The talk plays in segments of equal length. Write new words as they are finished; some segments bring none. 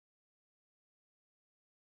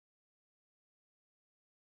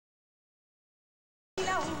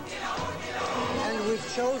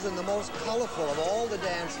chosen the most colorful of all the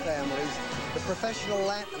dance families, the professional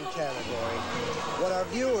Latin category. What our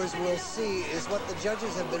viewers will see is what the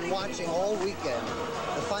judges have been watching all weekend,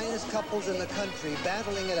 the finest couples in the country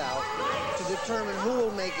battling it out to determine who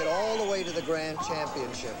will make it all the way to the Grand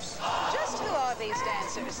Championships. Just who are these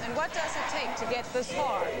dancers, and what does it take to get this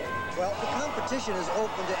far? Well, the competition is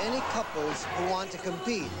open to any couples who want to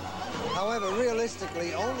compete. However,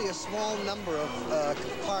 realistically, only a small number of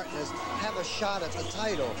partners have a shot at the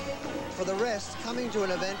title. For the rest, coming to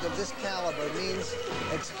an event of this caliber means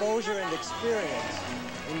exposure and experience,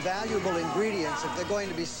 invaluable ingredients if they're going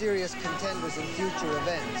to be serious contenders in future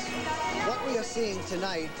events. What we are seeing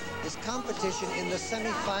tonight is competition in the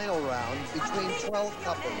semi-final round between 12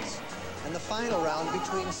 couples, and the final round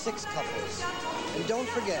between 6 couples. And don't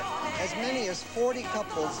forget, as many as 40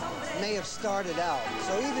 couples may have started out,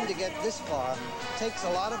 so even to get this far takes a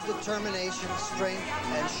lot of determination, strength,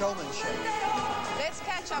 and showmanship. Let's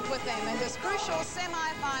catch up with them in this crucial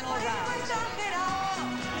semi-final round.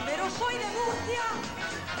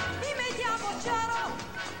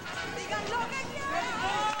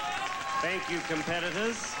 Thank you,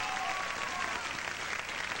 competitors.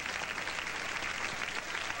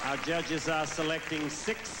 Our judges are selecting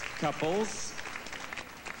 6 couples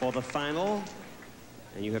for the final.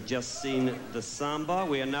 And you have just seen the samba.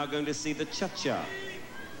 We are now going to see the cha-cha.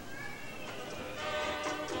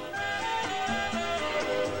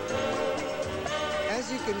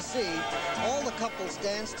 As you can see, all the couples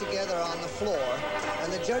dance together on the floor,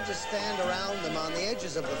 and the judges stand around them on the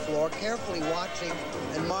edges of the floor, carefully watching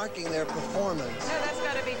and marking their performance. No, that's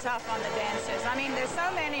got to be tough on the dancers. I mean, there's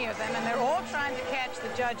so many of them, and they're all trying to catch the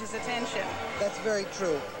judges' attention. That's very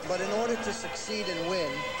true, but in order to succeed and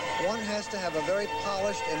win, one has to have a very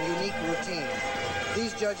polished and unique routine.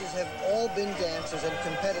 These judges have all been dancers and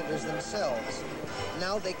competitors themselves.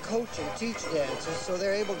 Now they coach and teach dancers, so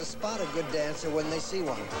they're able to spot a good dancer when they see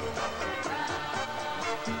one.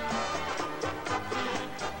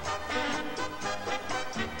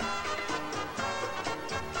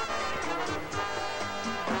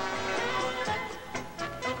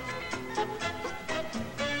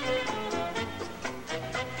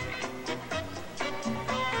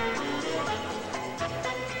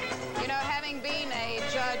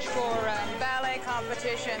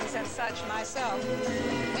 Competitions and such myself.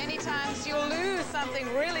 Many times you'll lose something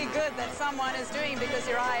really good that someone is doing because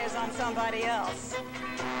your eye is on somebody else.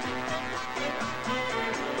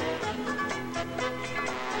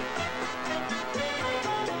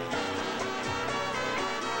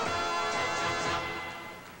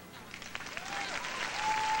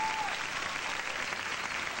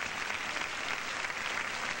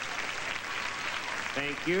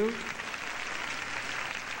 Thank you.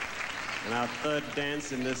 And our third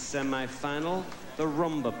dance in this semi-final, the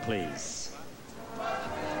rumba, please.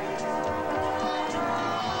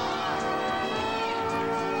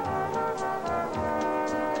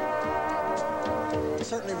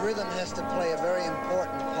 Certainly rhythm has to play a very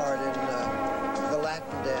important part in the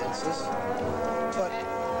Latin dances, but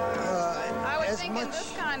I would think in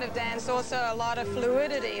this kind of dance also a lot of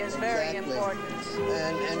fluidity is very important.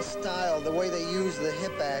 And style, the way they use the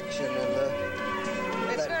hip action and the...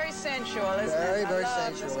 It's very sensual, isn't it? Very I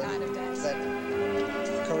love sensual. This kind of dance.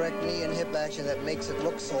 That correct knee and hip action that makes it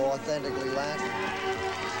look so authentically Latin.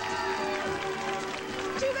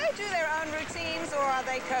 Do they do their own routines, or are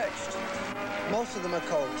they coached? Most of them are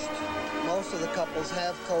coached. Most of the couples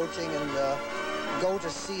have coaching and go to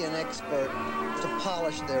see an expert to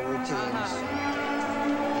polish their routines.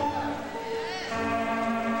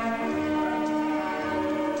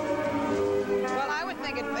 Well, I would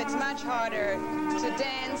think it's much harder to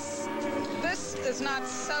dance. This is not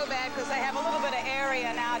so bad because they have a little bit of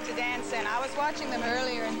area now to dance in. I was watching them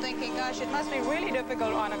earlier and thinking, gosh, it must be really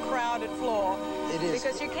difficult on a crowded floor. It is.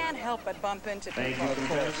 Because you can't help but bump into people. Thank you,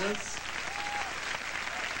 competitors.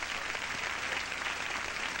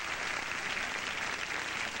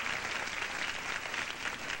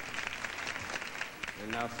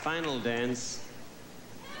 And our final dance,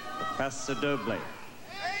 the Paso Doble.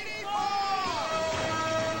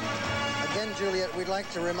 Again, Juliet, we'd like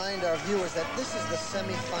to remind our viewers that this is the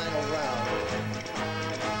semi-final round.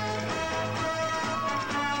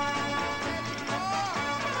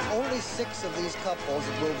 Only 6 of these couples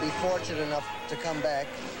will be fortunate enough to come back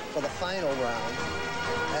for the final round.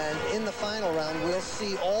 And in the final round, we'll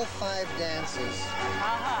see all 5 dances.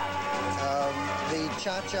 The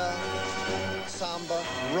cha-cha, samba,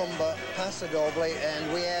 rumba, paso doble,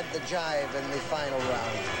 and we add the jive in the final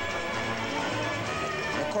round.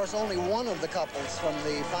 The course, only one of the couples from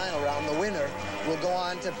the final round, the winner, will go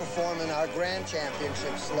on to perform in our grand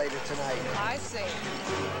championships later tonight. I see.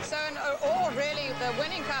 So in all, really, the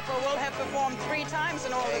winning couple will have performed 3 times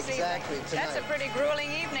in all this evening. Exactly, tonight. That's a pretty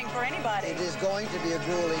grueling evening for anybody. It is going to be a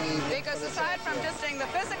grueling evening. Because aside from just doing the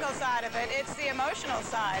physical side of it, it's the emotional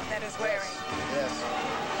side that is wearing. Yes.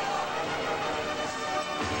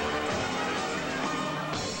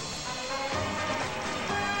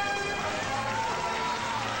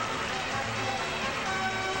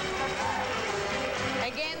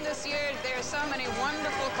 Again, this year, there are so many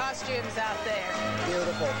wonderful costumes out there.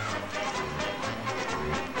 Beautiful.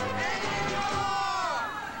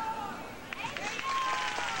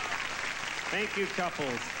 Thank you,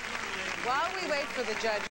 couples. While we wait for the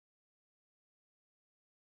judge.